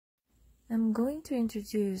I'm going to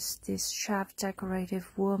introduce this sharp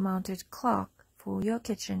decorative wall-mounted clock for your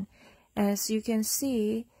kitchen. As you can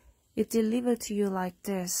see, it delivered to you like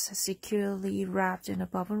this, securely wrapped in a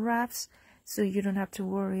bubble wraps, so you don't have to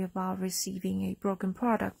worry about receiving a broken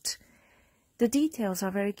product. The details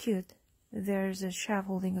are very cute. There's a chef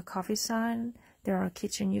holding a coffee sign, there are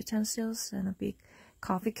kitchen utensils and a big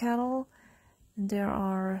coffee kettle, and there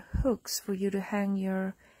are hooks for you to hang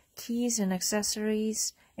your keys and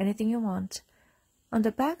accessories, anything you want. On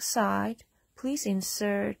the back side, please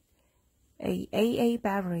insert a AA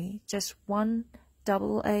battery, just one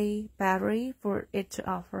AA battery for it to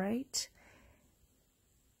operate.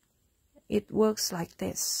 It works like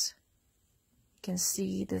this. You can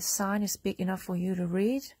see the sign is big enough for you to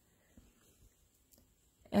read,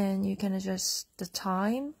 and you can adjust the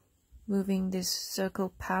time moving this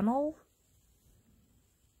circle panel,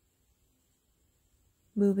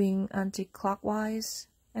 moving anti-clockwise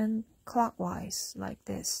and clockwise like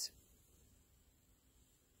this.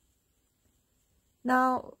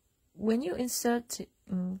 Now, when you insert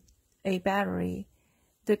a battery,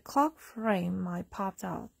 the clock frame might pop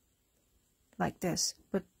out like this,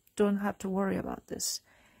 but don't have to worry about this.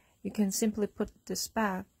 You can simply put this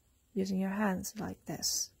back using your hands like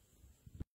this.